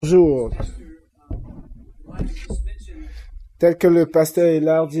Bonjour. Tel que le pasteur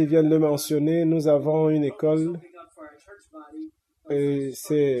Elardi vient de le mentionner, nous avons une école et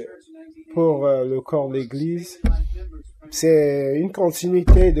c'est pour le corps de l'Église. C'est une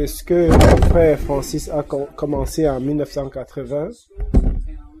continuité de ce que mon frère Francis a commencé en 1980.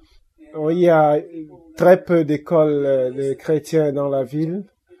 Il y a très peu d'écoles de chrétiens dans la ville.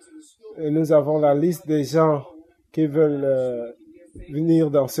 Et nous avons la liste des gens qui veulent venir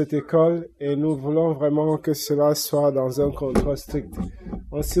dans cette école et nous voulons vraiment que cela soit dans un contrôle strict.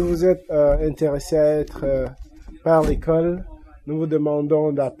 Donc, si vous êtes intéressé à être par l'école, nous vous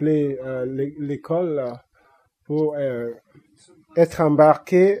demandons d'appeler l'école pour être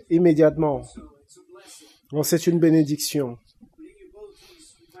embarqué immédiatement. Donc, c'est une bénédiction.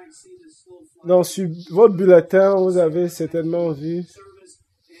 Dans votre bulletin, vous avez certainement vu.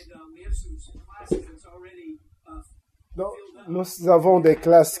 Donc, nous avons des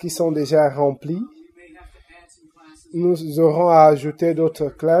classes qui sont déjà remplies. Nous aurons à ajouter d'autres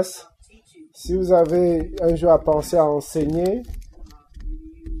classes. Si vous avez un jour à penser à enseigner,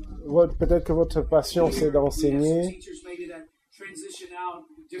 peut-être que votre passion c'est d'enseigner.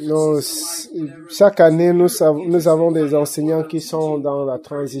 Chaque année, nous avons des enseignants qui sont dans la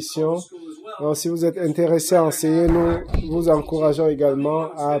transition. Donc, si vous êtes intéressé à enseigner, nous vous encourageons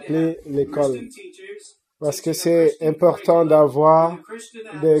également à appeler l'école. Parce que c'est important d'avoir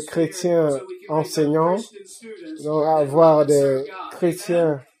des chrétiens enseignants, donc avoir des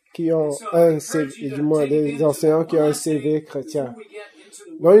chrétiens qui ont un CV, du moins des enseignants qui ont un CV chrétien.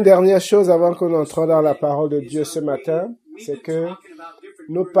 Donc une dernière chose avant qu'on entre dans la parole de Dieu ce matin, c'est que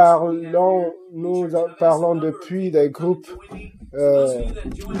nous parlons depuis des groupes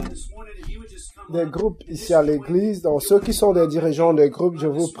ici à l'église. Donc ceux qui sont des dirigeants de groupes, je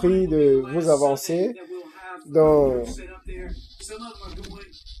vous prie de vous avancer. Donc,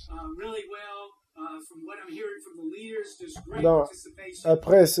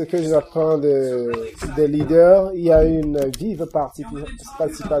 après ce que j'apprends des leaders, il y a une vive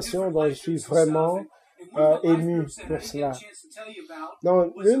participation dont je suis vraiment ému pour cela.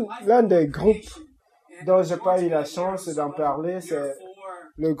 Donc, l'un des groupes dont je n'ai pas eu la chance d'en parler, c'est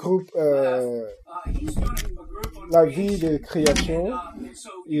le groupe La vie de création.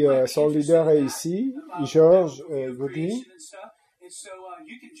 Et, son leader est ici, Georges Goody.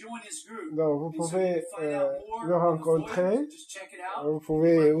 Donc, vous pouvez le rencontrer.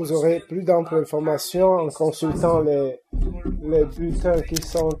 Vous aurez plus d'amples informations en consultant les bulletins qui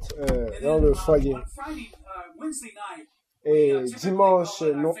sont dans le foyer. Et dimanche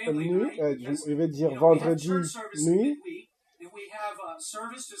nuit, je vais dire vendredi nuit,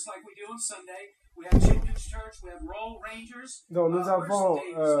 donc nous avons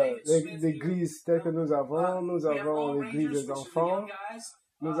l'église telle que nous avons l'église des enfants,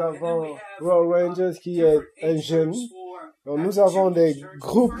 nous avons Royal Rangers qui est un jeune, donc nous avons des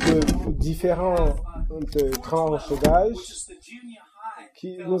groupes de différentes tranches d'âge,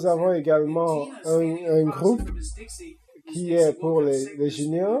 nous avons également un groupe qui est pour les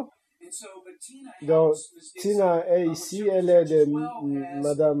juniors. Donc, Tina est ici, elle est de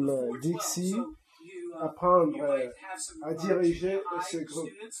Madame Dixie, apprendre à diriger ce groupe.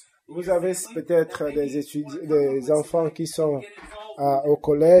 Vous avez peut-être des enfants qui sont au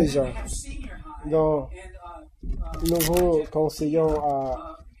collège, donc nous vous conseillons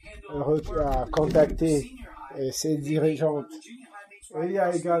à contacter ces dirigeantes. Il y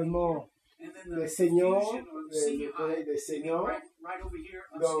a également les seniors, les collègues des seniors.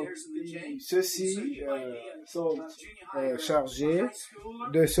 Donc, ceux-ci sont chargés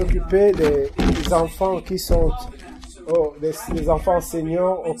de s'occuper des enfants qui sont des enfants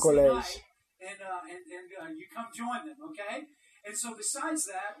seniors au collège.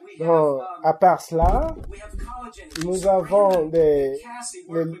 Donc, à part cela, nous avons des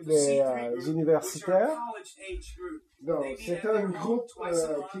universitaires. Donc, c'est un groupe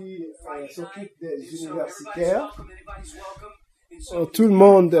qui s'occupe des universitaires. Tout le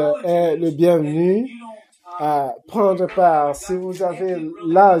monde est le bienvenu à prendre part. Si vous avez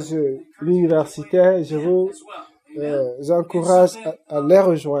l'âge universitaire, je vous encourage à les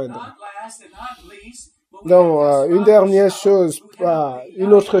rejoindre. Donc, une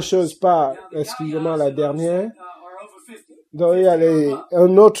autre chose, excusez-moi, la dernière. Donc, il y a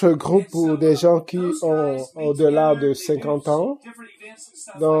un autre groupe pour des gens qui ont au-delà de 50 ans.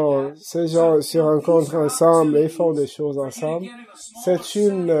 Donc, ces gens se rencontrent ensemble et font des choses ensemble. C'est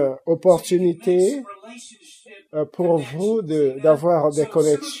une opportunité pour vous d'avoir des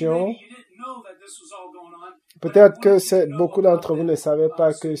connexions. Peut-être que beaucoup d'entre vous ne savaient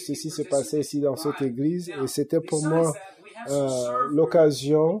pas que ceci se passait ici dans cette église et c'était pour moi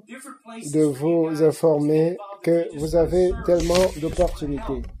l'occasion de vous informer que vous avez tellement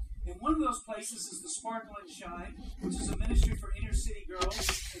d'opportunités. One of those places is the Sparkle and Shine, which is a ministry for inner city girls.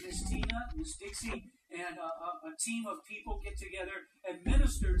 And Miss Tina, Miss Dixie, and a team of people get together and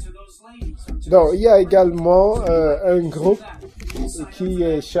minister to those ladies. Donc, il y a également un groupe qui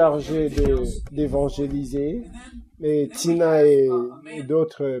est chargé d'évangéliser, et Tina et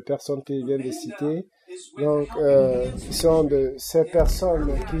d'autres personnes qui viennent de citer. Donc, ce sont de ces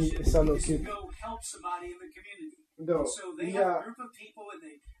personnes qui s'en occupent. Donc, il y a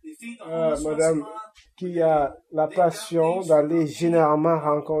madame qui a la passion d'aller généralement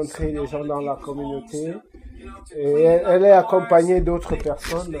rencontrer les gens dans la communauté et elle est accompagnée d'autres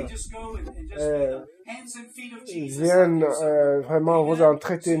personnes. Ils viennent vraiment vous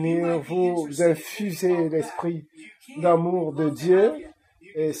entretenir, vous infuser l'esprit d'amour de Dieu.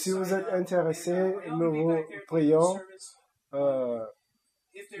 Et si vous êtes intéressé, nous vous prions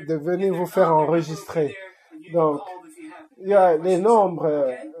de venir vous faire enregistrer. Donc, il y a les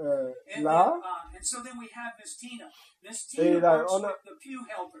nombres là. Et là, on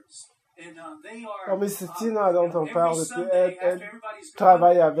a Miss Tina dont on parle, elle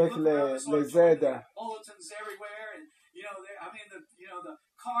travaille avec les aides.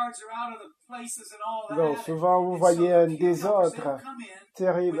 Donc, souvent, vous voyez un désordre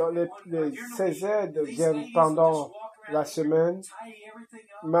terrible. Ces aides viennent pendant la semaine,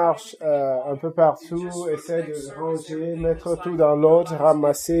 marchent un peu partout, essaient de ranger, mettre tout dans l'ordre,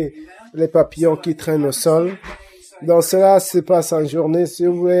 ramasser les papillons qui traînent au sol. Donc, cela se passe en journée. Si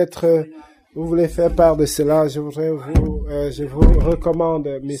vous voulez faire part de cela, je vous recommande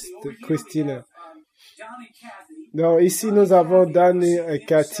Miss Christina. Donc, ici, nous avons Dan et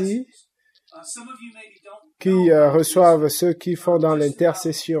Cathy qui reçoivent ceux qui font dans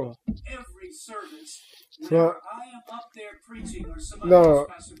l'intercession. Non,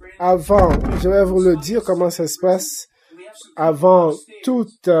 avant, je vais vous le dire comment ça se passe. Avant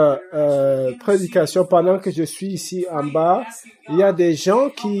toute prédication, pendant que je suis ici en bas, il y a des gens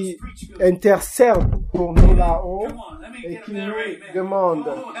qui intercèdent pour nous là-haut et qui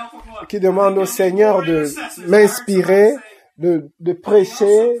demandent au Seigneur de m'inspirer, de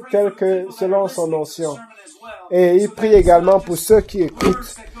prêcher tel que selon son onction. Et il prie également pour ceux qui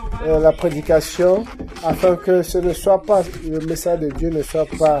écoutent la prédication, afin que ce ne soit pas, le message de Dieu ne soit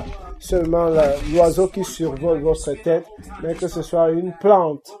pas seulement l'oiseau qui survole votre tête, mais que ce soit une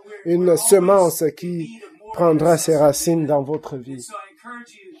plante, une semence qui prendra ses racines dans votre vie.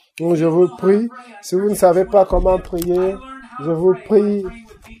 Donc je vous prie, si vous ne savez pas comment prier, je vous prie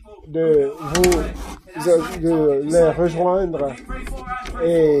de les rejoindre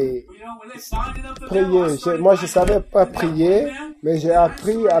et prier. Moi, je savais pas prier, mais j'ai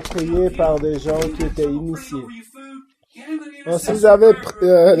appris à prier par des gens qui étaient initiés. Donc, si vous avez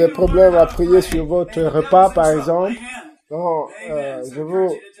des problèmes à prier sur votre repas, par exemple, je vous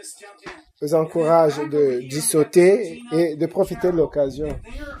encourage d'y sauter et de profiter de l'occasion.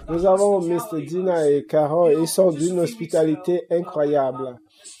 Nous avons Mr. Dina et Carol, ils sont d'une hospitalité incroyable.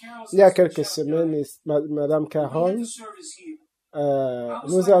 Il y a quelques semaines, Madame Carol,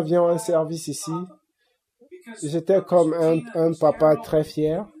 nous avions un service ici. J'étais comme un papa très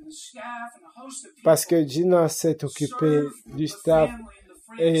fier parce que Gina s'est occupée du staff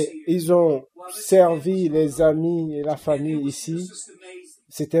et ils ont servi les amis et la famille ici.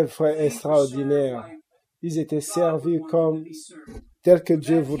 C'était extraordinaire. Ils étaient servis comme tel que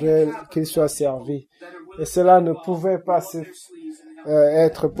Dieu voudrait qu'ils soient servis. Et cela ne pouvait pas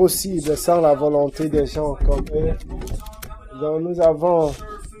être possible sans la volonté des gens comme eux. Donc nous avons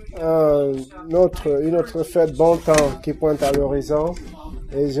une autre fête bon temps qui pointe à l'horizon.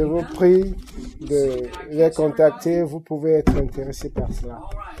 Et je vous prie de les contacter. Vous pouvez être intéressé par cela.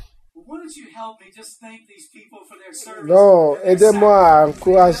 Non, aidez-moi à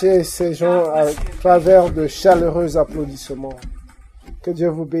encourager ces gens à travers de chaleureux applaudissements. Que Dieu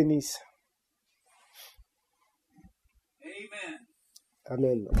vous bénisse.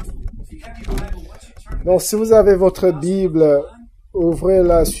 Amen. Donc, si vous avez votre Bible,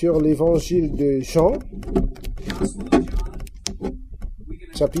 ouvrez-la sur l'évangile de Jean,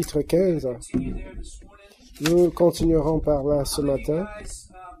 chapitre 15. Nous continuerons par là ce matin.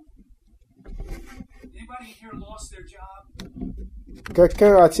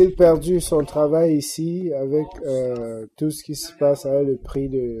 Quelqu'un a-t-il perdu son travail ici avec tout ce qui se passe avec le prix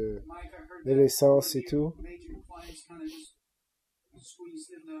de l'essence et tout?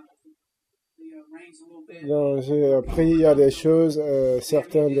 Donc, j'ai appris il y a des choses,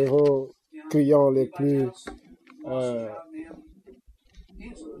 certains de vos clients les plus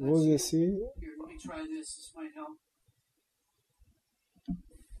vous aussi.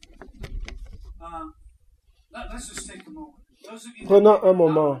 Prenons un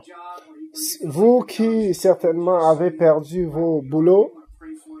moment. Vous qui certainement avez perdu vos boulots,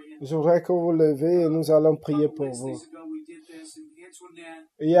 je voudrais que vous levez et nous allons prier pour vous.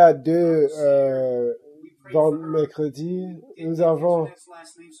 Il y a deux mercredi, nous avons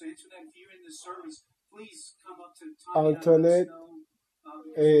Antoinette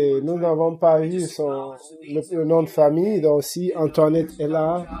et nous n'avons pas eu le nom de famille, donc si Antoinette est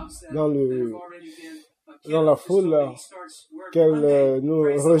là dans la foule, qu'elle nous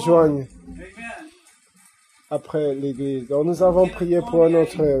rejoigne après l'église. Donc nous avons prié pour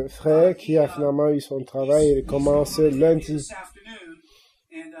notre frère qui a finalement eu son travail et commence lundi.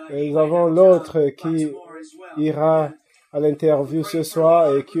 Et nous avons l'autre qui ira à l'interview ce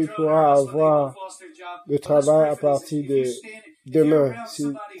soir et qui pourra avoir le travail à partir de demain, si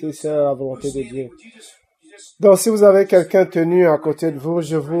c'est la volonté de Dieu. Donc, si vous avez quelqu'un tenu à côté de vous,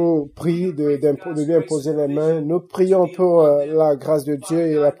 je vous prie de lui imposer les mains. Nous prions pour la grâce de Dieu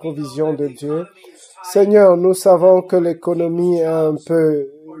et la provision de Dieu. Seigneur, nous savons que l'économie est un peu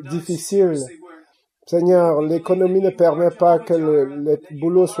difficile. Seigneur, l'économie ne permet pas que le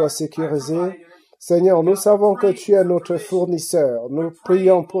boulot soit sécurisé. Seigneur, nous savons que tu es notre fournisseur. Nous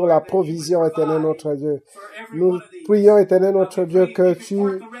prions pour la provision, éternel notre Dieu. Nous prions, éternel notre Dieu, que tu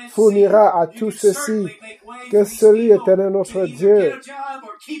fourniras à tout ceci, que celui, éternel notre Dieu,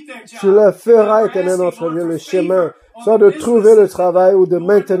 tu le feras, éternel notre Dieu, le chemin, soit de trouver le travail ou de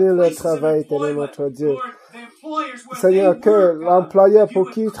maintenir le travail, éternel notre Dieu. Seigneur, que l'employeur pour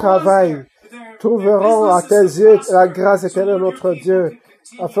qui il travaille trouveront à tes yeux la grâce, éternel notre Dieu,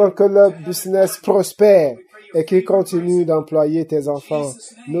 afin que leur business prospère et qu'ils continuent d'employer tes enfants.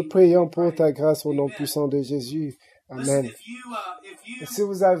 Nous prions pour ta grâce au nom puissant de Jésus. Amen. Si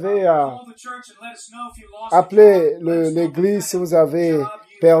vous avez appelé l'église, si vous avez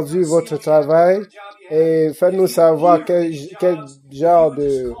perdu votre travail, et faites-nous savoir quel genre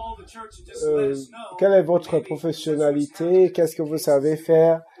de quelle est votre professionnalité, qu'est-ce que vous savez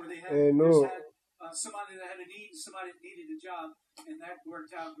faire. Et nous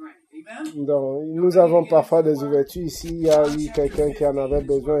donc, nous avons parfois des ouvertures ici. Il y a eu quelqu'un qui en avait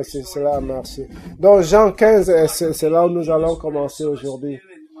besoin et cela a marché. Donc, Jean 15, c'est là où nous allons commencer aujourd'hui.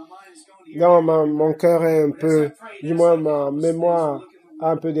 Donc, mon cœur est un peu, du moins ma mémoire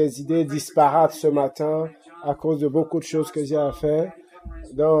a un peu des idées disparates ce matin à cause de beaucoup de choses que j'ai à faire.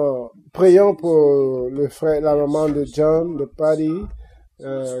 Donc, prions pour le frère, la maman de John, de Patty,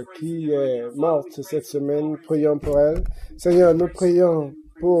 qui est morte cette semaine. Prions pour elle. Seigneur, nous prions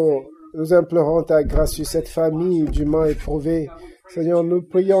nous implorons ta grâce sur cette famille dûment éprouvée. Seigneur, nous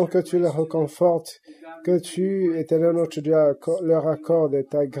prions que tu les reconfortes, que tu, éternel notre Dieu, leur accordes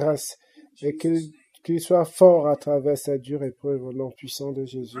ta grâce et qu'ils soient forts à travers cette dure épreuve au nom puissant de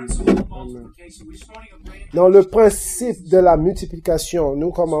Jésus. Amen. Dans le principe de la multiplication,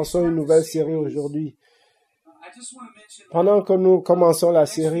 nous commençons une nouvelle série aujourd'hui. Pendant que nous commençons la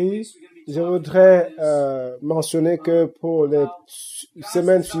série, je voudrais mentionner que pour les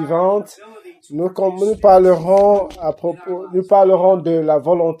semaines suivantes, nous parlerons de la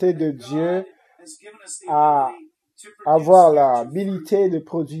volonté de Dieu à avoir l'habilité de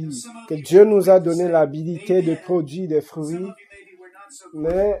produire, que Dieu nous a donné l'habilité de produire des fruits,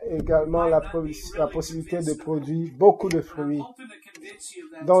 mais également la possibilité de produire beaucoup de fruits.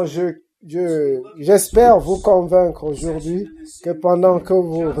 Donc, j'espère vous convaincre aujourd'hui que pendant que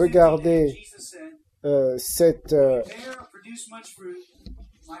vous regardez ce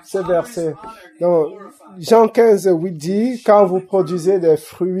verset, donc, Jean 15, 8 dit, quand vous produisez des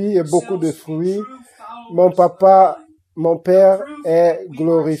fruits et beaucoup de fruits, mon Père est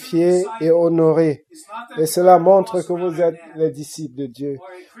glorifié et honoré. Et cela montre que vous êtes les disciples de Dieu.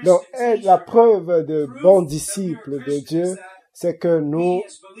 Donc, la preuve de bons disciples de Dieu, c'est que nous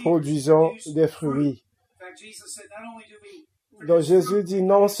produisons des fruits. Donc Jésus dit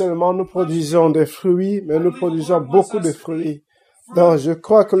non seulement nous produisons des fruits, mais nous produisons beaucoup de fruits. Donc je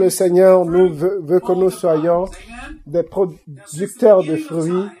crois que le Seigneur veut que nous soyons des producteurs de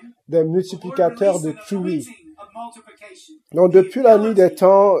fruits, des multiplicateurs de fruits. Donc depuis la nuit des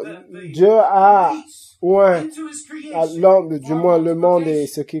temps, Dieu a oint à l'homme, du moins le monde et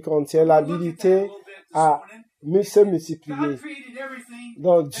ce qui contient, l'habilité à se multiplier.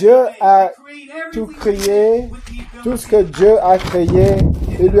 Donc Dieu a tout créé, tout ce que Dieu a créé,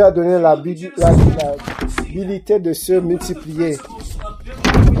 il lui a donné l'habilité de se multiplier.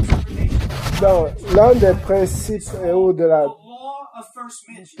 Donc l'un des principes ou de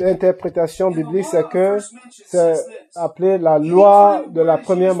l'interprétation biblique, c'est que c'est appelé la loi de la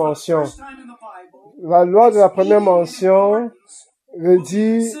première mention. La loi de la première mention veut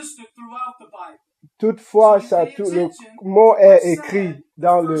dire Toutefois, le mot est écrit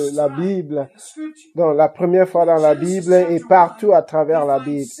dans la Bible, dans la première fois dans la Bible et partout à travers la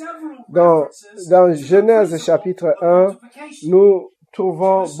Bible. Dans Genèse chapitre 1, nous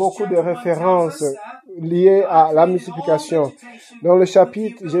trouvons beaucoup de références liées à la multiplication. Dans le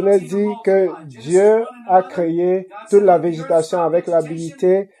chapitre, Genèse dit que Dieu a créé toute la végétation avec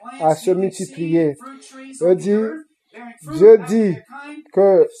l'habilité à se multiplier. Dieu dit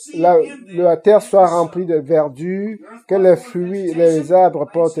que la terre soit remplie de verdure, que les arbres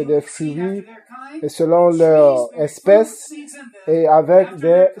portent des fruits et selon leur espèce et avec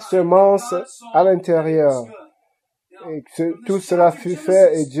des semences à l'intérieur. Et tout cela fut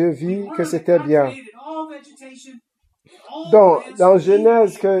fait et Dieu vit que c'était bien. Donc, dans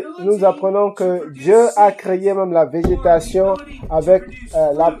Genèse, nous apprenons que Dieu a créé même la végétation avec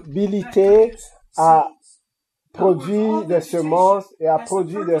l'habilité à produire des semences et à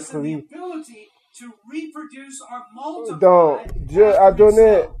produire des fruits. Donc, Dieu a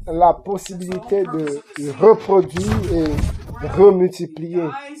donné la possibilité de reproduire et remultiplier.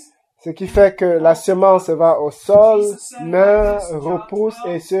 Ce qui fait que la semence va au sol, meurt, repousse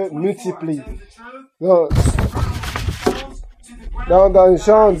et se multiplie. Donc, dans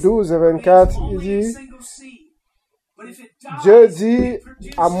Jean 12, 24, il dit, Dieu dit,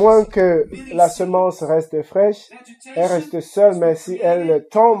 à moins que la semence reste fraîche, elle reste seule, mais si elle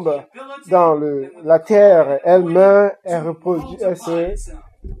tombe dans la terre, elle meurt, elle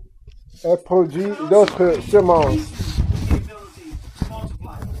produit d'autres semences.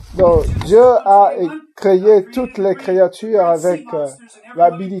 Donc, Dieu a créé toutes les créatures avec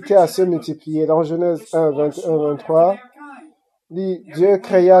l'habilité à se multiplier. Dans Genèse 1, 21, 23, dit, Dieu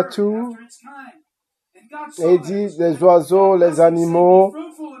créa tout, et dit les oiseaux, les animaux,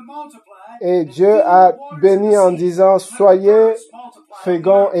 et Dieu a béni en disant, soyez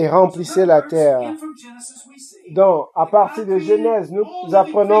féconds et remplissez la terre. Donc, à partir de Genèse, nous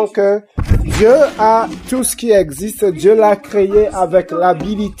apprenons que Dieu a tout ce qui existe, Dieu l'a créé avec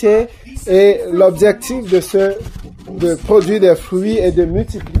l'habilité et l'objectif de produire des fruits et de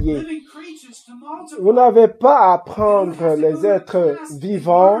multiplier. Vous n'avez pas à apprendre les êtres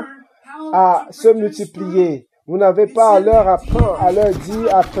vivants à se multiplier. Vous n'avez pas à leur apprendre, à leur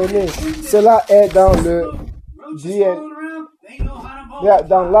dire apprenez. Cela est dans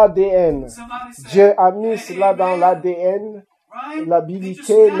l'ADN. Dieu a mis cela dans l'ADN,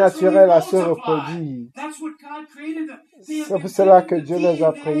 l'habilité naturelle à se reproduire. C'est pour cela que Dieu les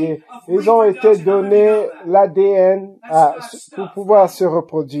a créés. Ils ont été donnés l'ADN pour pouvoir se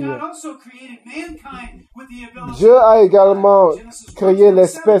reproduire. Dieu a également créé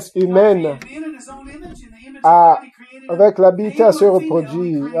l'espèce humaine avec l'habilité à se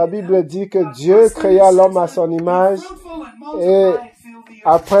reproduire. La Bible dit que Dieu créa l'homme à son image et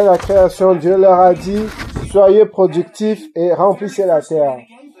après la création, Dieu leur a dit, soyez productifs et remplissez la terre.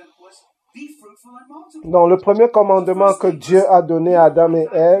 Donc, le premier commandement que Dieu a donné à Adam et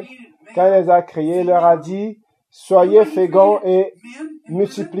Ève, quand il les a créés, il leur a dit, soyez féconds et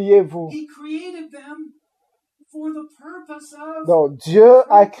multipliez-vous. Donc, Dieu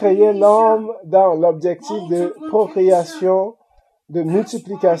a créé l'homme dans l'objectif de procréation, de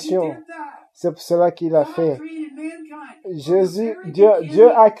multiplication. C'est pour cela qu'il a fait. Dieu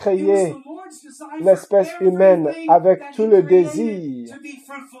a créé l'espèce humaine avec tout le désir,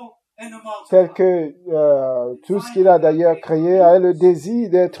 tel que tout ce qu'il a d'ailleurs créé a le désir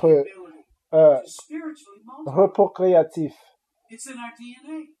d'être reprocréatif.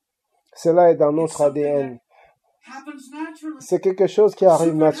 Cela est dans notre ADN. C'est quelque chose qui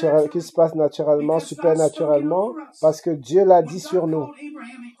arrive naturellement, qui se passe naturellement, supernaturellement, parce que Dieu l'a dit sur nous.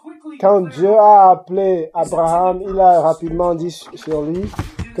 Quand Dieu a appelé Abraham, il a rapidement dit sur lui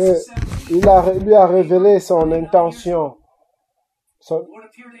que lui a révélé son intention.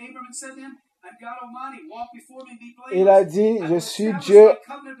 Il a dit, je suis Dieu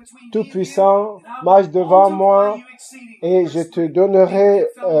Tout-Puissant, marche devant moi et je te donnerai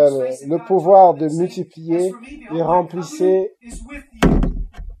le pouvoir de multiplier et remplissez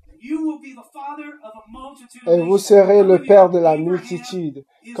et vous serez le père de la multitude.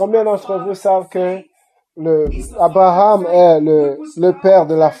 Combien d'entre vous savent que Abraham est le père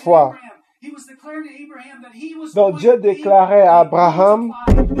de la foi? Donc Dieu déclarait à Abraham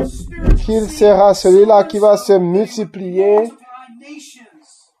qu'il sera celui-là qui va se multiplier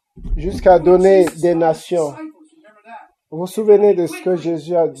jusqu'à donner des nations. Vous vous souvenez de ce que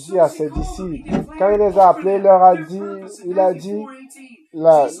Jésus a dit à ses disciples? Quand il les a appelés, il a dit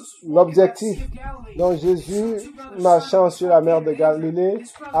l'objectif. Donc Jésus, marchant sur la mer de Galilée,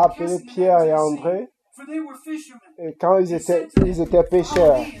 a appelé Pierre et André. Et quand ils étaient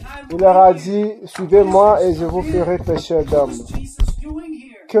pêcheurs. Il leur a dit, suivez-moi et je vous ferai pécheurs d'hommes.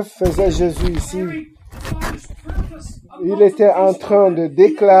 Que faisait Jésus ici? Il était en train de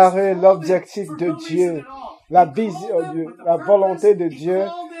déclarer l'objectif de Dieu, la volonté de Dieu.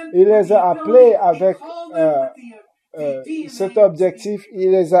 Il les a appelés avec cet objectif.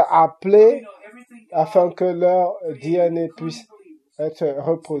 Il les a appelés afin que leur DNA puisse être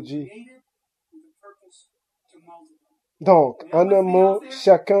reproduit. Donc, en un mot,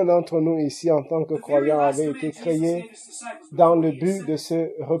 chacun d'entre nous ici, en tant que croyants, avait été créé dans le but de se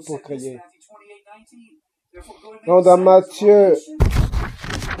reprocréer. Donc, dans Matthieu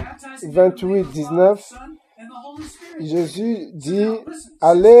 28, 19, Jésus dit, «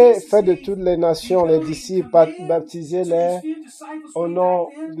 Allez, faites de toutes les nations les disciples, baptisez-les au nom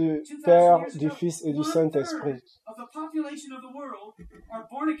du Père, du Fils et du Saint-Esprit. »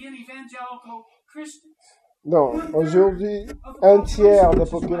 Donc, aujourd'hui, un tiers des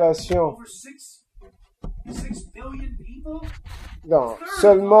populations, donc,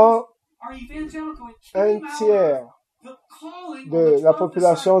 seulement un tiers de la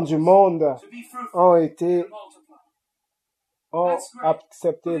population du monde ont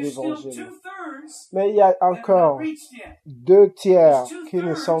accepté l'Évangile. Mais il y a encore 2 tiers qui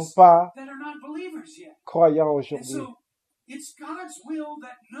ne sont pas croyants aujourd'hui.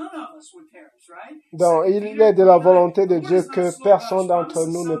 Donc, il est de la volonté de Dieu que personne d'entre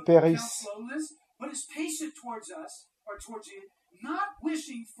nous ne périsse.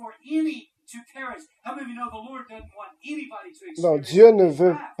 Donc, Dieu ne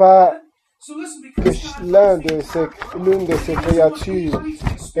veut pas que l'une de ses créatures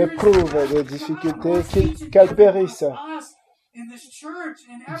éprouve des difficultés, qu'elle périsse.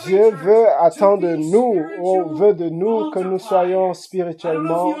 Dieu attend de nous que nous soyons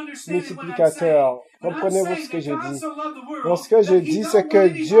spirituellement multiplicateurs. Comprenez-vous ce que je dis? Donc, ce que je dis, c'est que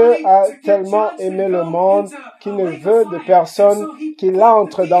Dieu a tellement aimé le monde qu'il ne veut de personne qu'il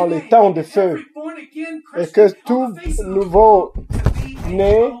entre dans les temps de feu et que tout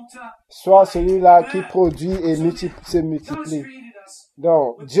nouveau-né soit celui-là qui produit et se multiplie.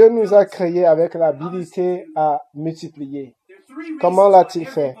 Donc, Dieu nous a créés avec l'habilité à multiplier. Comment l'a-t-il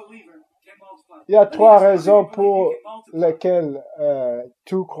fait? Il y a 3 raisons pour lesquelles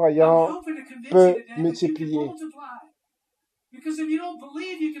tout croyant peut multiplier.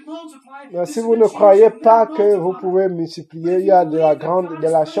 Mais si vous ne croyez pas que vous pouvez multiplier, il y a de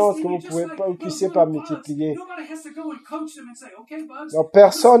la chance que vous ne puissiez pas multiplier. Donc,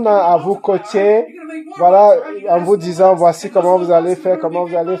 personne n'a à vous coacher, voilà, en vous disant, voici comment vous allez faire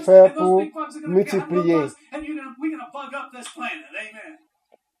pour multiplier.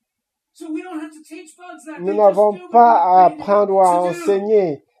 Nous n'avons pas à apprendre ou à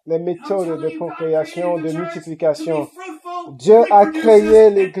enseigner les méthodes de procréation, de multiplication. Dieu a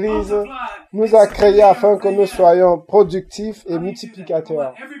créé l'Église, nous a créés afin que nous soyons productifs et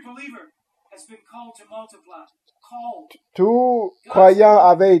multiplicateurs. Tout croyant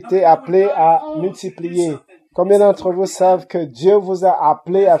avait été appelé à multiplier. Combien d'entre vous savent que Dieu vous a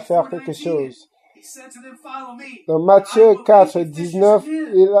appelé à faire quelque chose? Dans Matthieu 4, 19,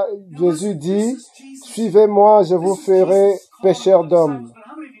 Jésus dit, « Suivez-moi, je vous ferai pécheurs d'hommes. »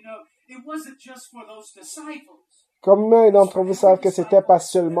 Combien d'entre vous savent que c'était pas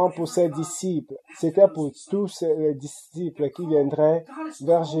seulement pour ses disciples, c'était pour tous les disciples qui viendraient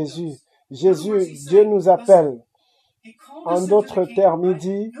vers Jésus. Dieu nous appelle. En d'autres termes, il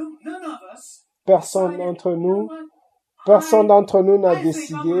dit, personne d'entre nous n'a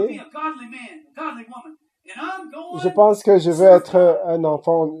décidé. Je pense que je veux être un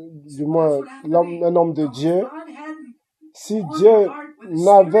enfant, du moins un homme de Dieu. Si Dieu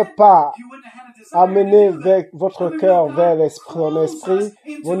n'avait pas amené votre cœur vers son esprit,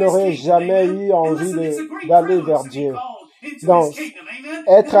 vous n'aurez jamais eu envie d'aller vers Dieu. Donc,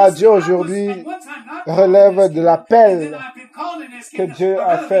 être à Dieu aujourd'hui relève de l'appel que Dieu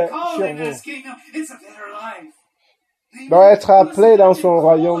a fait sur vous. Donc, être appelé dans son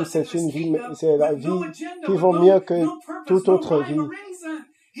royaume, c'est la vie qui vaut mieux que toute autre vie.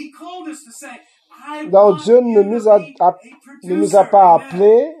 Donc, Dieu ne nous a pas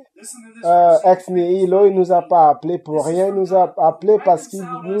appelés ex nihilo, il nous a pas appelés pour rien, il nous a appelés parce qu'il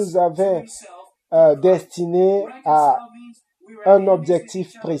nous avait destinés à un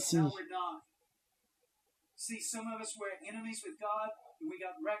objectif précis.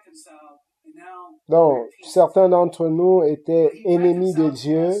 Donc, certains d'entre nous étaient ennemis de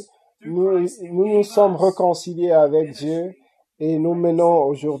Dieu. Nous sommes réconciliés avec Dieu et nous menons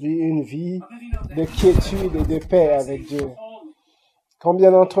aujourd'hui une vie de quiétude et de paix avec Dieu.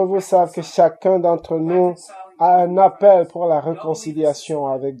 Combien d'entre vous savent que chacun d'entre nous a un appel pour la réconciliation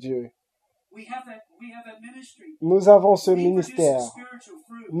avec Dieu. Nous avons ce ministère.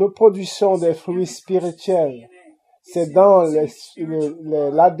 Nous produisons des fruits spirituels. C'est dans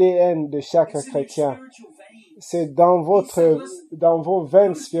l'ADN de chaque chrétien. C'est dans vos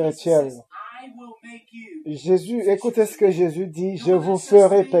veines spirituelles. Jésus, écoutez ce que Jésus dit, je vous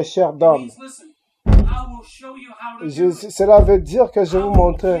ferai pécheurs d'hommes. Cela veut dire que je vous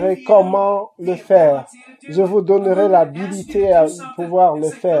montrerai comment le faire. Je vous donnerai l'habilité à pouvoir le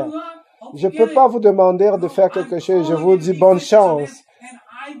faire. Je ne peux pas vous demander de faire quelque chose. Je vous dis bonne chance.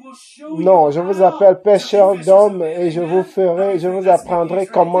 Non, je vous appelle pécheur d'hommes et je vous apprendrai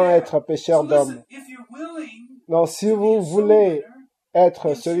comment être pécheur d'hommes. Donc, si vous voulez être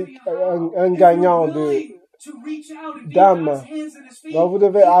un gagnant d'âme, donc vous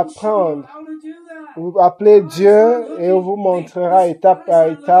devez apprendre. Vous appelez Dieu et on vous montrera étape à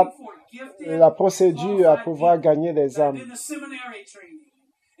étape la procédure à pouvoir gagner des âmes.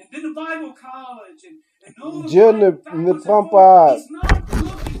 Dieu ne prend pas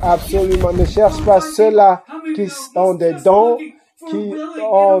absolument, ne cherche pas ceux-là qui ont des dons, qui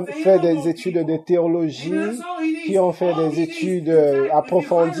ont fait des études de théologie, qui ont fait des études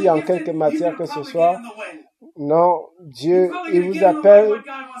approfondies en quelque matière que ce soit. Non, Dieu, il vous appelle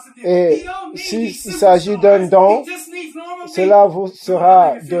et s'il s'agit d'un don, cela vous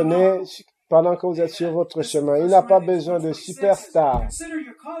sera donné pendant que vous êtes sur votre chemin. Il n'a pas besoin de superstar.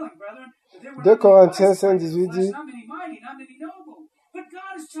 2 Corinthiens 5:18 dit,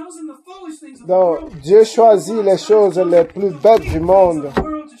 donc, Dieu choisit les choses les plus bêtes du monde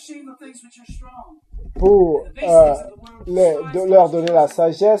pour leur donner la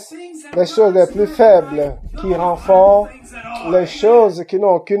sagesse, les choses les plus faibles qui renforcent, les choses qui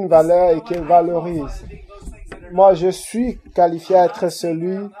n'ont aucune valeur et qui valorisent. Moi, je suis qualifié à être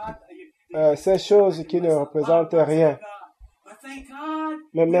ces choses qui ne représentent rien.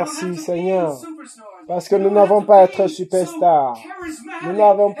 Mais merci Seigneur, parce que nous n'avons pas à être superstars. Nous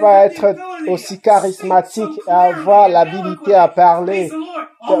n'avons pas à être aussi charismatiques et avoir l'habilité à parler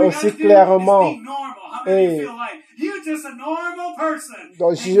aussi clairement. Et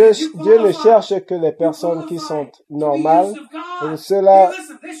donc Dieu ne cherche que les personnes qui sont normales. Et ceux-là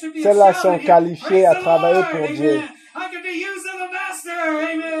sont qualifiés à travailler pour Dieu.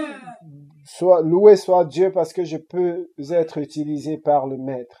 Loué soit Dieu parce que je peux être utilisé par le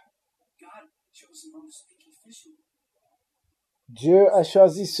Maître. Dieu a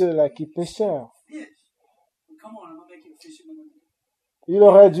choisi ceux-là qui péchèrent. Il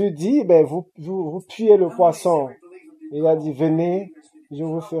aurait dû dire, vous tuez le poisson. Il a dit, venez, je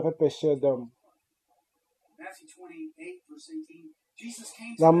vous ferai pécheur d'hommes.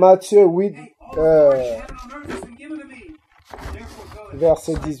 Dans Matthieu 8,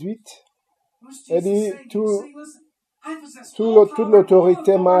 verset 18, il dit, toute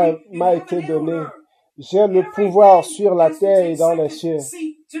l'autorité m'a été donnée. J'ai le pouvoir sur la terre et dans les cieux.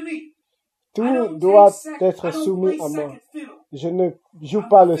 Tout doit être soumis à moi. Je ne joue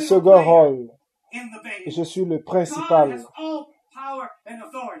pas le second rôle. Je suis le principal.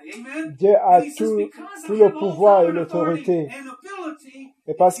 Dieu a tout le pouvoir et l'autorité.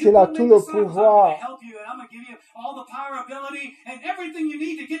 Et parce qu'il a tout le pouvoir,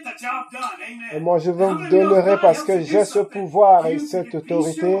 et moi je vous donnerai parce que j'ai ce pouvoir et cette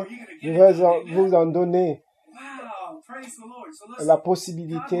autorité, je vais vous en donner la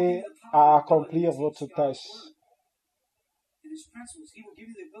possibilité à accomplir votre tâche.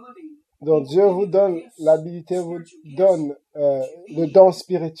 Donc Dieu vous donne l'habilité, vous donne le don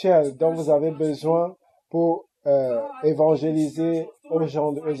spirituel dont vous avez besoin pour évangéliser aux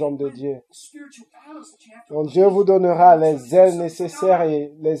hommes de Dieu. Donc Dieu vous donnera les ailes nécessaires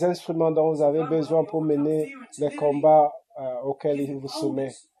et les instruments dont vous avez besoin pour mener les combats auxquels il vous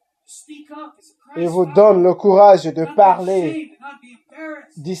soumet. Il vous donne le courage de parler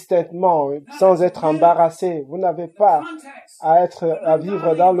distinctement, sans être embarrassé. Vous n'avez pas à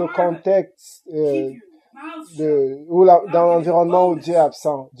vivre dans le contexte dans l'environnement où Dieu est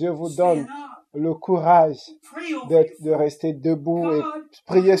absent. Dieu vous donne le courage de rester debout et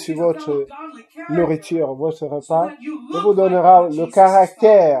prier sur votre nourriture, votre repas. Il vous donnera le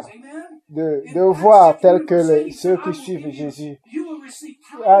caractère de voir tel que ceux qui suivent Jésus.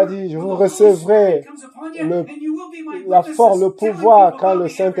 A dit, je vous recevrai le pouvoir quand le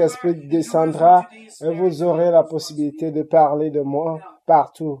Saint-Esprit descendra et vous aurez la possibilité de parler de moi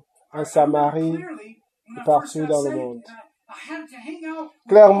partout, en Samarie et partout dans le monde.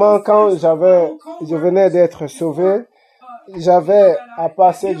 Clairement, quand je venais d'être sauvé, j'avais à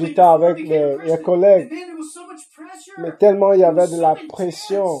passer du temps avec les collègues, mais tellement il y avait de la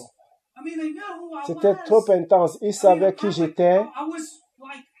pression C'était trop intense. Ils savaient qui j'étais.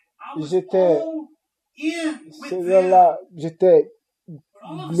 J'étais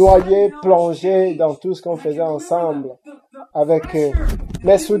noyé, plongé dans tout ce qu'on faisait ensemble avec eux.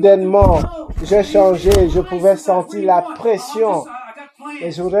 Mais soudainement, j'ai changé. Je pouvais sentir la pression.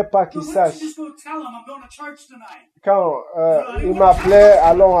 Et je voudrais pas qu'ils sachent. Quand ils m'appelaient,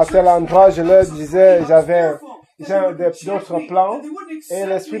 allons à tel endroit, je leur disais, j'ai d'autres plans. Et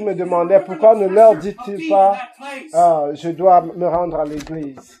l'Esprit me demandait, pourquoi ne leur dis-tu pas, je dois me rendre à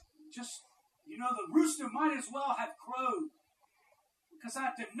l'église.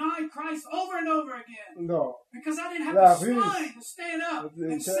 Non. La ruse,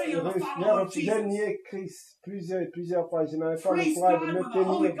 j'ai nié Christ plusieurs fois. Je n'avais pas le courage de me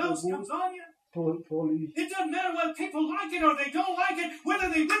tenir debout pour lui.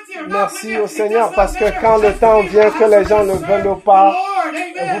 Merci au Seigneur parce que quand le temps vient que les gens ne veulent pas,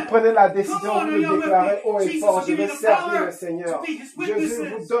 vous prenez la décision, vous le déclarez haut et fort, je vais servir le Seigneur. Jésus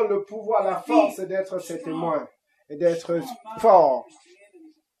vous donne le pouvoir, la force d'être ses témoins et d'être fort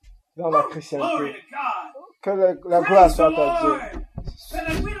dans la chrétienté. Que la gloire soit à Dieu.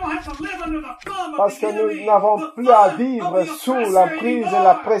 Parce que nous n'avons plus à vivre sous la prise et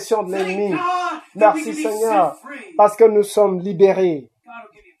la pression de l'ennemi. Merci Seigneur, parce que nous sommes libérés.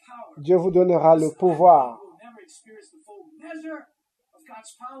 Dieu vous donnera le pouvoir.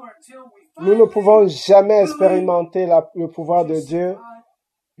 Nous ne pouvons jamais expérimenter le pouvoir de Dieu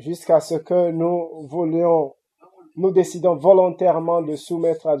jusqu'à ce que nous décidons volontairement de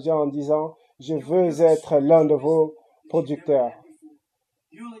soumettre à Dieu en disant, je veux être l'un de vos producteurs.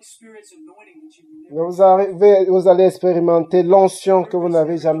 Vous allez expérimenter l'onction que vous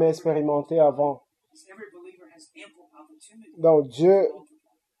n'avez jamais expérimenté avant. Donc Dieu,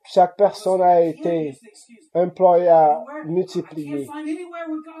 chaque personne a été employée à multiplier.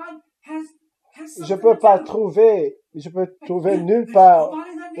 Je peux trouver nulle part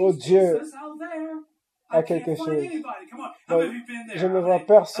où Dieu a quelque chose. Donc, je ne vois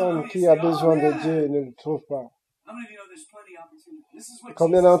personne qui a besoin de Dieu et ne le trouve pas.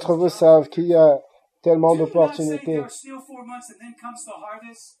 Combien d'entre vous savent qu'il y a tellement d'opportunités?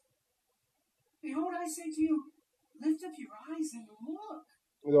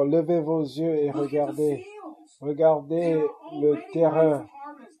 Donc, levez vos yeux et regardez. Regardez le terrain.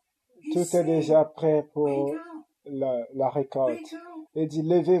 Tout est déjà prêt pour la récolte. Il dit,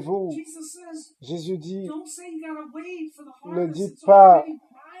 levez-vous. Jésus dit, ne dites pas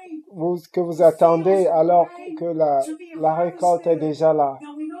que vous attendez alors que la récolte est déjà là.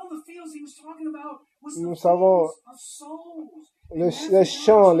 Nous savons les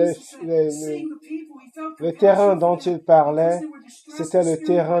champs, le terrain dont il parlait, c'était le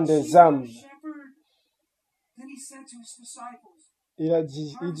terrain des âmes. Il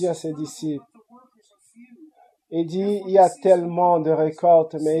dit à ses disciples, il dit, il y a tellement de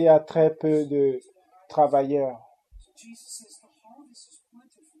récoltes, mais il y a très peu de travailleurs.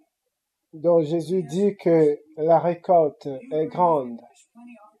 Donc Jésus dit que la récolte est grande.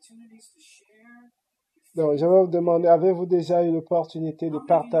 Donc je vais vous demander, avez-vous déjà eu l'opportunité de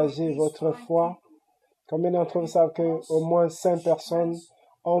partager votre foi? Combien d'entre vous savent qu'au moins 5 personnes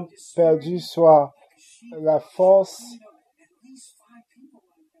ont perdu soit la force,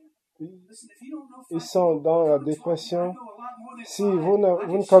 ils sont dans la dépression. Si vous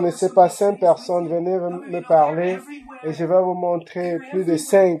ne connaissez pas 5 personnes, venez me parler et je vais vous montrer plus de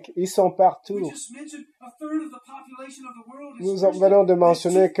 5. Ils sont partout. Nous venons de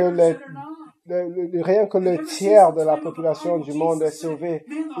mentionner que rien que le tiers de la population du monde est sauvé.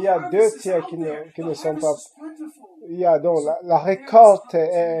 Il y a 2 tiers qui ne sont pas. Il y a donc la récolte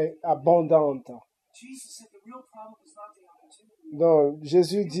est abondante. Donc,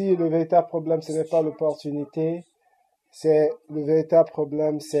 Jésus dit, le véritable problème, ce n'est pas l'opportunité, le véritable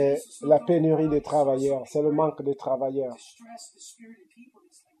problème, c'est la pénurie de travailleurs, c'est le manque de travailleurs.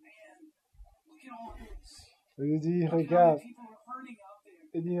 Il dit,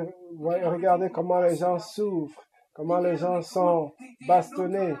 regardez comment les gens souffrent, comment les gens sont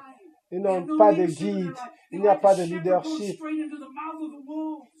bastonnés. Ils n'ont pas de guide, il n'y a pas de leadership.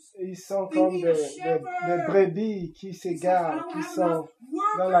 Ils sont comme des brebis qui s'égarent, qui sont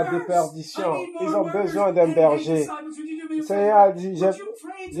dans la déperdition. Ils ont besoin d'un berger. Le Seigneur a dit,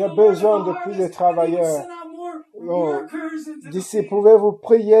 j'ai besoin de plus de travailleurs. D'ici, pouvez-vous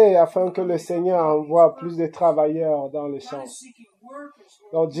prier afin que le Seigneur envoie plus de travailleurs dans le champ.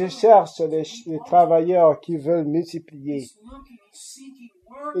 Donc Dieu cherche les travailleurs qui veulent multiplier.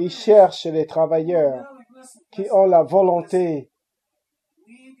 Il cherche les travailleurs qui ont la volonté.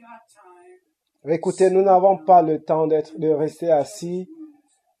 Écoutez, nous n'avons pas le temps de rester assis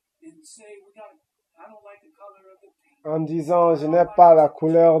en disant, je n'ai pas la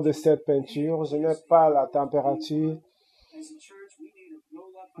couleur de cette peinture, je n'ai pas la température.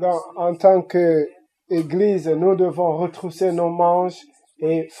 Donc, en tant qu'Église, nous devons retrousser nos manches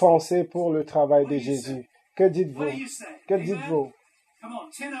et foncer pour le travail de Jésus. Que dites-vous? Que dites-vous?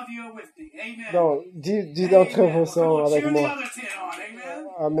 Donc, 10 d'entre vous sont avec moi.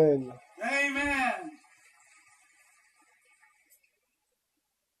 Amen.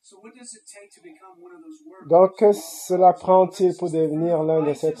 Donc, que cela prend-il pour devenir l'un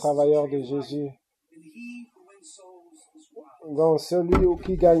de ces travailleurs de Jésus? Donc, celui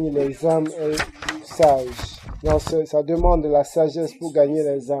qui gagne les âmes est sage. Donc, ça demande de la sagesse pour gagner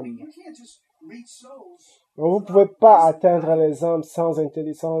les âmes. Donc, vous ne pouvez pas atteindre les âmes sans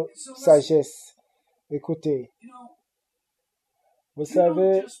intelligence, sagesse. Écoutez, vous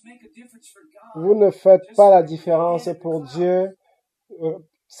savez, vous ne faites pas la différence pour Dieu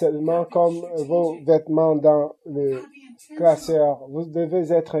seulement comme vos vêtements dans le classeur. Vous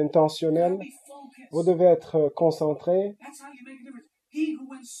devez être intentionnel, vous devez être concentré.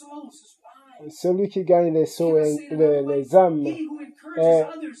 Celui qui gagne les âmes est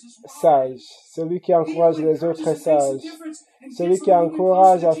sage. Celui qui encourage les autres est sage. Celui qui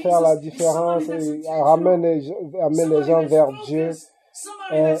encourage à faire la différence et amène les gens vers Dieu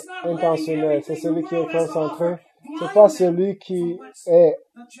est intentionnel. C'est celui qui est concentré. C'est pas celui qui est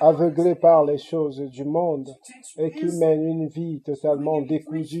aveuglé par les choses du monde et qui mène une vie totalement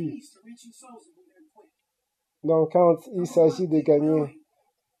décousue. Donc, quand il s'agit de gagner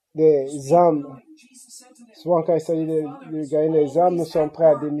des âmes, souvent quand il s'agit de gagner les âmes, nous sommes prêts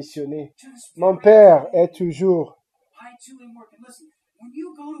à démissionner. Mon père est toujours.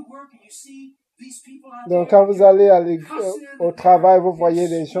 Donc, quand vous allez au travail, vous voyez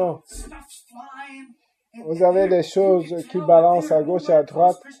des gens. Vous avez des choses qui balancent à gauche et à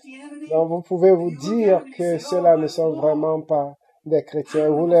droite. Donc, vous pouvez vous dire que ceux-là ne sont vraiment pas des chrétiens.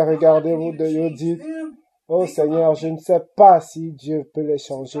 Vous les regardez, vous dites, oh Seigneur, je ne sais pas si Dieu peut les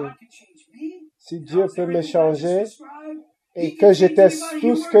changer. Si Dieu peut me changer et que j'étais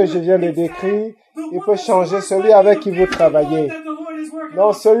tout ce que je viens de décrire, il peut changer celui avec qui vous travaillez.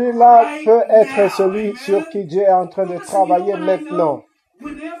 Donc, celui-là peut être celui sur qui Dieu est en train de travailler maintenant.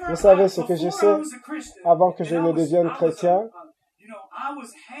 Vous savez ce que je sais? Avant que je ne devienne chrétien,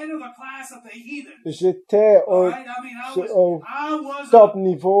 j'étais au top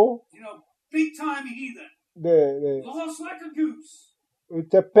niveau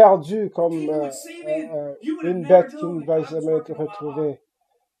j'étais perdu comme une bête qui ne va jamais être retrouvée.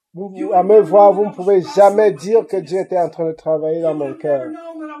 À me voir, vous ne pouvez jamais dire que Dieu était en train de travailler dans mon cœur.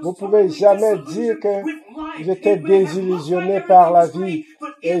 Vous ne pouvez jamais dire que j'étais désillusionné par la vie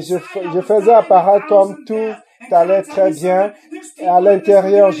et je faisais apparaître comme tout allait très bien et à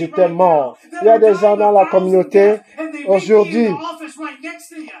l'intérieur j'étais mort. Il y a des gens dans la communauté aujourd'hui,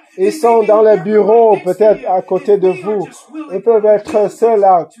 ils sont dans les bureaux peut-être à côté de vous, ils peuvent être seuls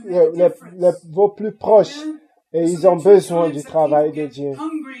là, vos plus proches, et ils ont besoin du travail de Dieu.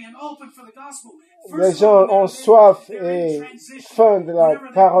 Les gens ont soif et faim de la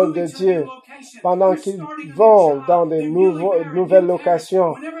parole de Dieu pendant qu'ils vont dans de nouvelles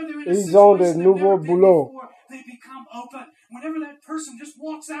locations. Ils ont de nouveaux boulots.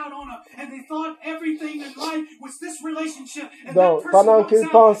 Donc, pendant qu'ils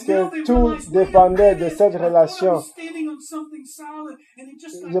pensent que tout dépendait de cette relation,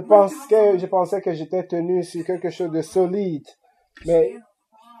 je pensais que j'étais tenu sur quelque chose de solide, mais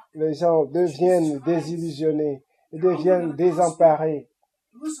les gens deviennent désillusionnés, ils deviennent désemparés.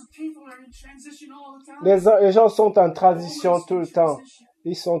 Les gens sont en transition tout le temps.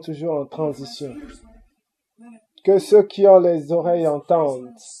 Ils sont toujours en transition. Que ceux qui ont les oreilles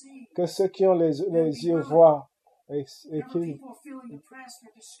entendent, que ceux qui ont les yeux voient.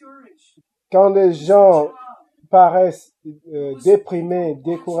 Quand les gens paraissent déprimés,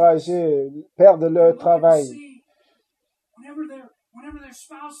 découragés, perdent leur travail,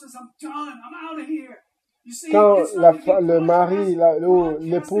 quand le mari,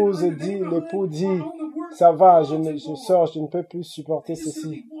 l'épouse dit, l'époux dit, ça va, je sors, je ne peux plus supporter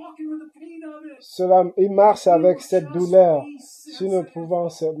ceci. Il marche avec cette douleur. Si nous pouvons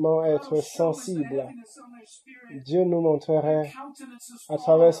seulement être sensibles, Dieu nous montrerait à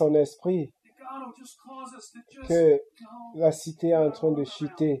travers son esprit que la cité est en train de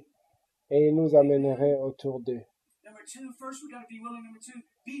chuter et il nous amènerait autour d'eux.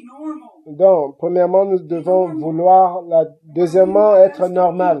 Donc, premièrement, nous devons vouloir, deuxièmement, être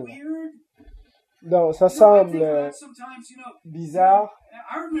normal. Donc, ça semble bizarre.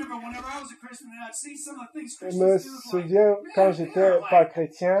 Je me souviens, quand j'étais pas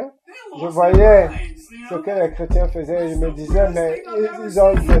chrétien, je voyais ce que les chrétiens faisaient et je me disais, mais ils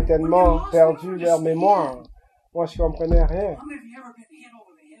ont tellement perdu leur mémoire. Moi, je comprenais rien.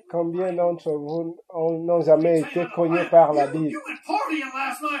 Combien d'entre vous n'ont jamais été cognés par la Bible?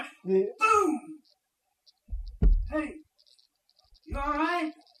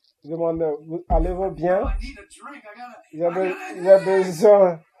 Je demande, allez-vous bien? J'ai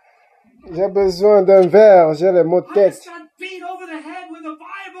besoin d'un verre, j'ai les maux de tête.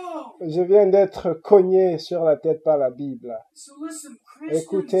 Je viens d'être cogné sur la tête par la Bible.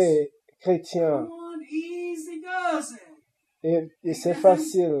 Écoutez, chrétiens, et c'est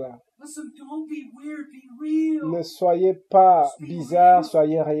facile. Ne soyez pas bizarres,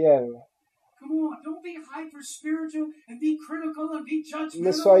 soyez réels.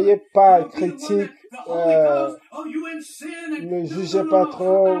 Ne soyez pas critiques, ne jugez pas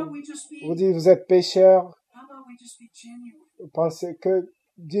trop. Vous dites vous êtes pécheurs. Pensez que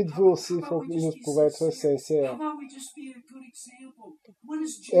dites-vous aussi il faut que nous pouvons être sincères.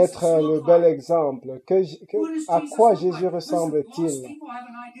 Être le bel exemple. À quoi Jésus ressemble-t-il?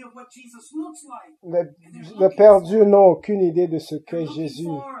 Les perdus n'ont aucune idée de ce qu'est Jésus.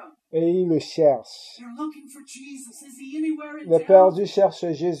 Et ils le cherchent. Les perdus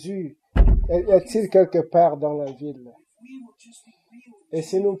cherchent Jésus. Est-il quelque part dans la ville? Et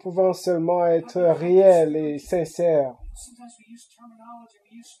si nous pouvons seulement être réels et sincères,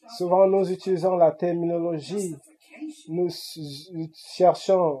 souvent nous utilisons la terminologie, nous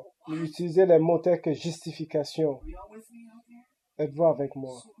cherchons à utiliser les mots tels que justification. Êtes-vous avec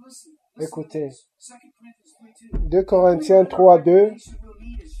moi? Écoutez, 2 Corinthiens 3:2.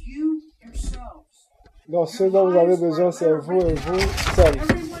 Donc, ce dont vous avez besoin, c'est vous et vous seuls.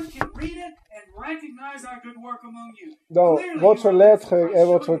 Donc, votre lettre et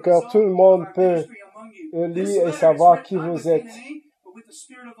votre cœur, tout le monde peut lire et savoir qui vous êtes.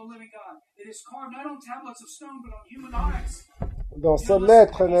 Donc, cette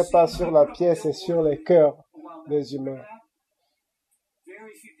lettre n'est pas sur la pièce, c'est sur les cœurs des humains.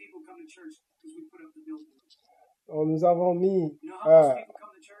 Donc, nous avons mis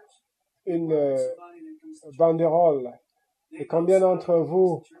une banderole. Et combien d'entre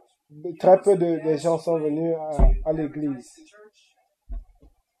vous, très peu de gens sont venus à l'église.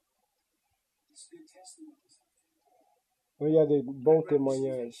 Il y a des bons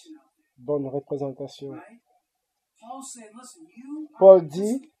témoignages, bonnes représentations. Paul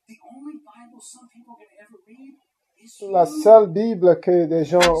dit, la seule Bible que des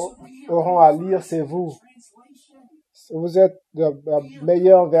gens auront à lire, c'est vous. Vous êtes la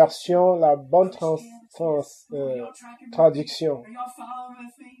meilleure version, la bonne traduction.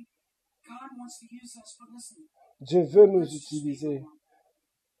 Dieu veut nous utiliser.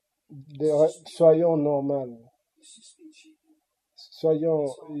 Soyons normaux. Soyons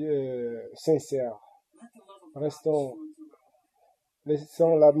sincères.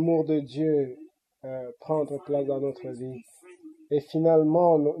 Laissons l'amour de Dieu prendre place dans notre vie. Et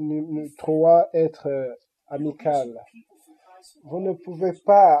finalement, nous trouvons être amical. Vous ne pouvez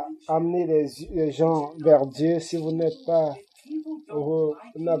pas amener les gens vers Dieu si vous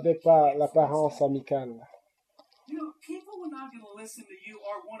n'avez pas l'apparence amicale.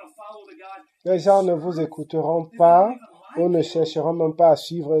 Les gens ne vous écouteront pas ou ne chercheront même pas à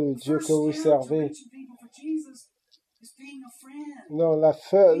suivre le Dieu que vous servez. Non,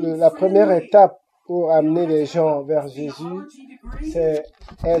 la première étape pour amener les gens vers Jésus, c'est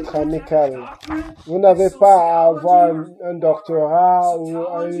être amical. Vous n'avez pas à avoir un doctorat ou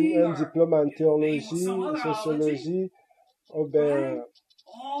un diplôme en théologie, sociologie, ou bien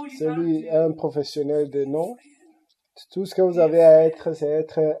celui un professionnel de nom. Tout ce que vous avez à être, c'est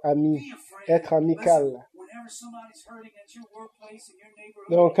être ami, être amical.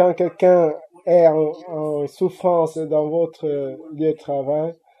 Donc, quand quelqu'un est en souffrance dans votre lieu de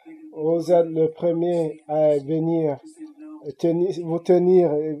travail, vous êtes le premier à venir vous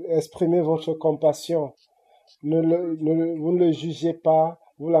tenir, exprimer votre compassion. Vous ne le jugez pas,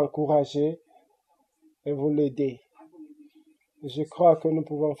 vous l'encouragez et vous l'aidez. Je crois que nous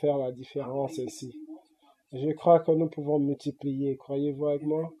pouvons faire la différence ici. Je crois que nous pouvons multiplier. Croyez-vous avec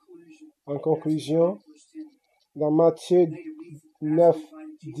moi? En conclusion, dans Matthieu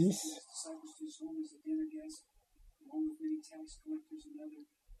 9:10,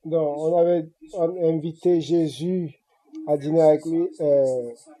 donc on avait invité Jésus à dîner avec lui.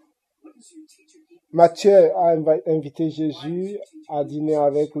 Matthieu a invité Jésus à dîner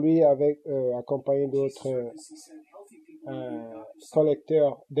avec lui, accompagné d'autres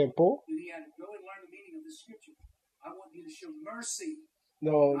collecteurs d'impôts.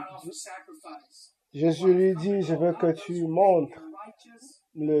 Donc, Jésus lui dit, je veux que tu montres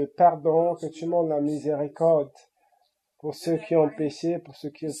le pardon, que tu montres la miséricorde pour ceux qui ont péché, pour ceux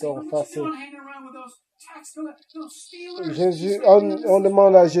qui t'ont offensé. Jésus, on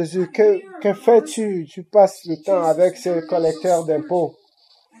demande à Jésus, que fais-tu? Tu passes le temps avec ces collecteurs d'impôts.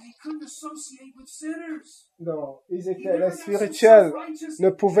 Non, les spirituels ne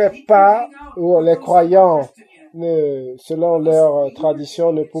pouvaient pas, ou les croyants, selon leur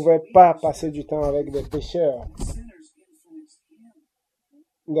tradition, ne pouvaient pas passer du temps avec des pécheurs.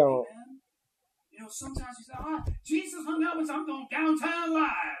 Non.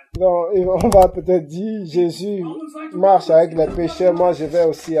 Donc, on va peut-être dire, Jésus marche avec les pécheurs, moi je vais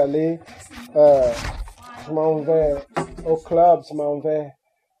aussi aller, je m'en vais au club, je m'en vais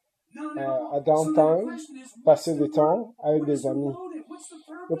à downtown, passer du temps avec des amis.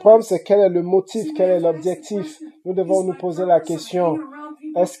 Le problème, c'est quel est le motif, quel est l'objectif. Nous devons nous poser la question,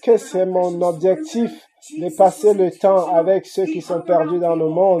 est-ce que c'est mon objectif de passer le temps avec ceux qui sont perdus dans le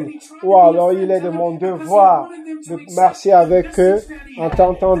monde, ou alors il est de mon devoir de marcher avec eux en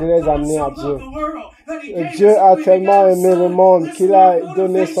tentant de les amener à Dieu. Et Dieu a tellement aimé le monde qu'il a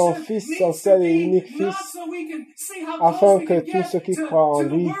donné son Fils, son seul et unique Fils, afin que tous ceux qui croient en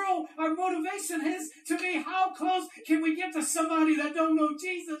lui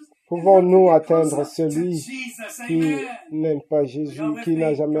pouvons-nous atteindre celui qui n'aime pas Jésus, qui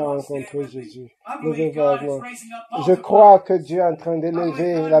n'a jamais rencontré Jésus. Je crois que Dieu est en train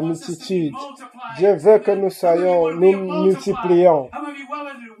d'élever la multitude. Dieu veut que nous multiplions.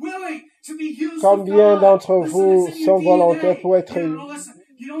 Combien d'entre vous sont volontaires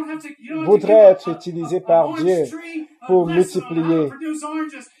voudraient être utilisés par Dieu pour multiplier?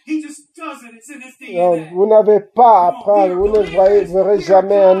 Donc, vous n'avez pas à apprendre, vous ne verrez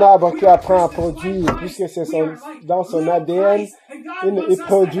jamais un arbre qui apprend à produire, puisque c'est dans son ADN, il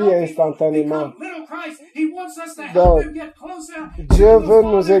produit instantanément. Donc, Dieu veut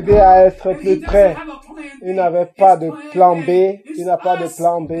nous aider à être plus près. Il n'avait pas de plan B, il n'a pas de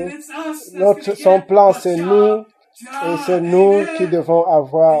plan B. Son plan, c'est nous, et c'est nous qui devons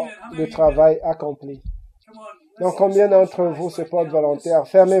avoir le travail accompli. Donc, combien d'entre vous se portent volontaires?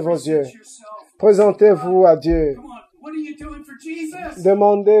 Fermez vos yeux. Présentez-vous à Dieu.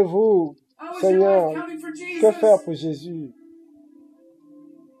 Demandez-vous, Seigneur, que faire pour Jésus?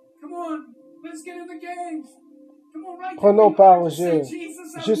 Prenons part au jeu.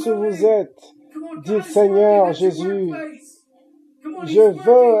 Juste où vous êtes, dites, Seigneur Jésus, je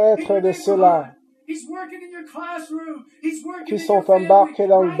veux être de ceux-là qui sont embarqués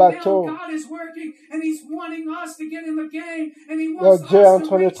dans le bateau. Dieu est en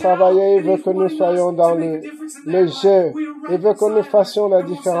train de travailler, il veut que nous soyons dans le jeu. Il veut que nous fassions la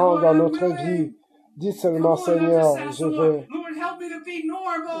différence dans notre vie. Dites seulement, Seigneur, je veux.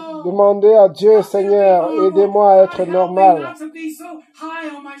 Demandez à Dieu, Seigneur, aidez-moi à être normal.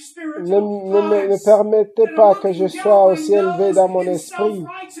 Ne permettez pas que je sois aussi élevé dans mon esprit.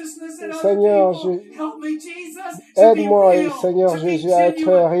 Seigneur, aide-moi, Seigneur Jésus, à être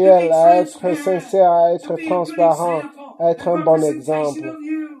réel, à être sincère, à être transparent, à être un bon exemple.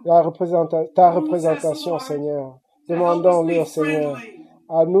 Ta représentation, Seigneur. Demandons-le au Seigneur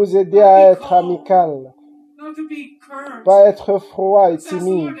à nous aider à être amical, pas être froid et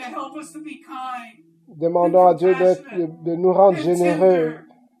timide. Demandons à Dieu de nous rendre généreux,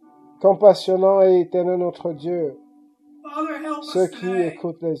 compassionnants et éternels notre Dieu, ceux qui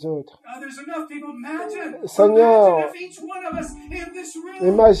écoutent les autres. Seigneur,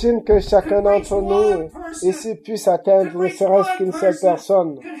 imagine que chacun d'entre nous ici puisse atteindre ne serait-ce qu'une seule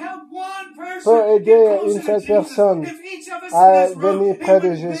personne, peut aider une seule personne à venir près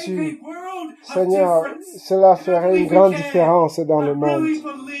de Jésus. Seigneur, cela ferait une grande différence dans le monde.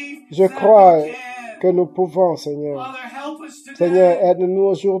 Je crois que nous pouvons, Seigneur. Seigneur, aide-nous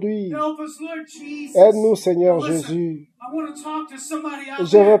aujourd'hui. Aide-nous, Seigneur Jésus.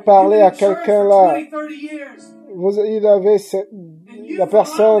 Je veux parler à quelqu'un là. La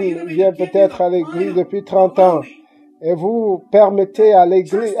personne vient peut-être à l'église depuis 30 ans et vous permettez à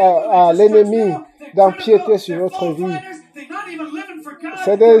l'église, à l'ennemi d'empiéter sur votre vie.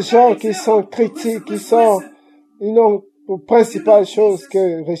 C'est des gens qui sont critiques, ils n'ont pour principale chose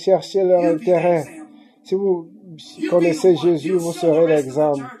que rechercher leur intérêt. Si vous connaissez Jésus, vous serez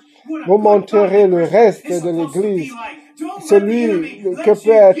l'exemple. Vous montrerez le reste de l'église, celui que peut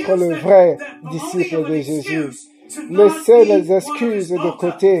être le vrai disciple de Jésus. Laissez les excuses de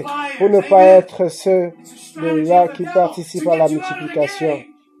côté pour ne pas être ceux-là qui participent à la multiplication.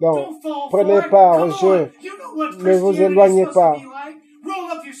 Donc, prenez part au jeu. Ne vous éloignez pas.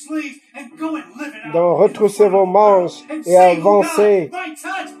 Donc, retroussez vos manches et avancez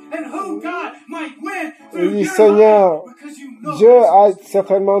Il dit, Seigneur, Dieu a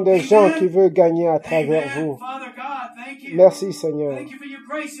certainement des gens qui veulent gagner à travers vous. Merci, Seigneur,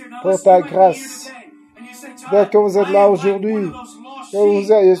 pour ta grâce. Dès que vous êtes là aujourd'hui,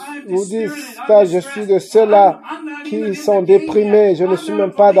 vous dites, je suis de ceux-là qui sont déprimés. Je ne suis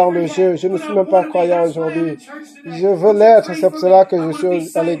même pas dans le jeu. Je ne suis même pas croyant aujourd'hui. Je veux l'être. C'est pour cela que je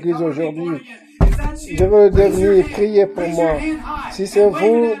suis à l'église aujourd'hui. Je veux devenir. Priez pour moi. Si c'est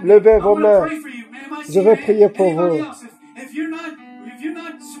vous, levez vos mains. Je veux prier pour vous.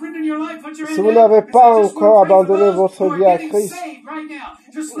 Si vous n'avez pas encore abandonné votre vie à Christ,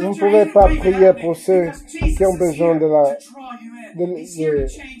 vous ne pouvez pas prier pour ceux qui ont besoin de la...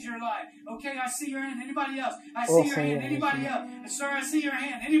 Okay, I see your hand. Anybody else? I see your hand. Anybody else? Sir, I see your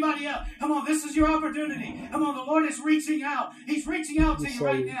hand. Anybody else? Come on, this is your opportunity. Come on, the Lord is reaching out. He's reaching out to you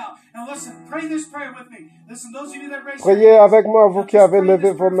right now. Now listen, pray this prayer with me. Listen, those of you that raise Priez avec moi, vous qui avez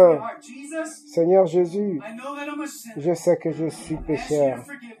levé vos mains. Seigneur Jésus, je sais que je suis pécheur.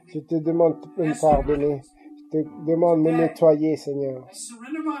 Je te demande de me pardonner. Je te demande de me nettoyer, Seigneur.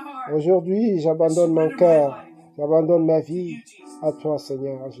 Aujourd'hui, j'abandonne mon cœur. J'abandonne ma vie à toi,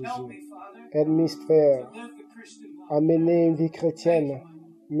 Seigneur Jésus. Aide-moi, Père, à mener une vie chrétienne.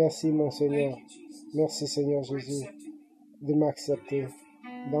 Merci, mon Seigneur. Merci, Seigneur Jésus, de m'accepter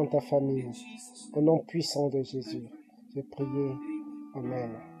dans ta famille. Au nom puissant de Jésus, j'ai prié.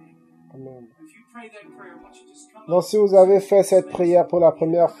 Amen. Amen. Donc, si vous avez fait cette prière pour la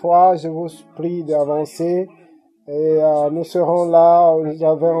première fois, je vous prie d'avancer. Et nous serons là, nous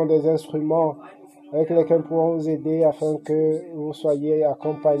avons des instruments avec lesquels nous pourrons vous aider afin que vous soyez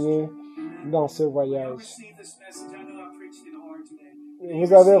accompagnés dans ce voyage.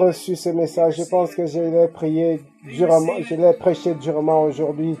 Vous avez reçu ce message. Je pense que je l'ai prié durement, je l'ai prêché durement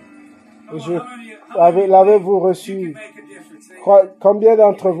aujourd'hui. L'avez-vous reçu? Combien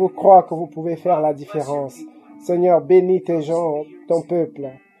d'entre vous croient que vous pouvez faire la différence? Seigneur, bénis tes gens, ton peuple.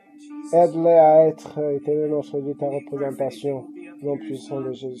 Aide-les à être, éternel notre Dieu, ta représentation, non puissant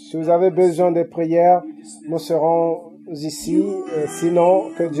de Jésus. Si vous avez besoin de prières, nous serons ici.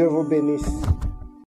 Sinon, que Dieu vous bénisse.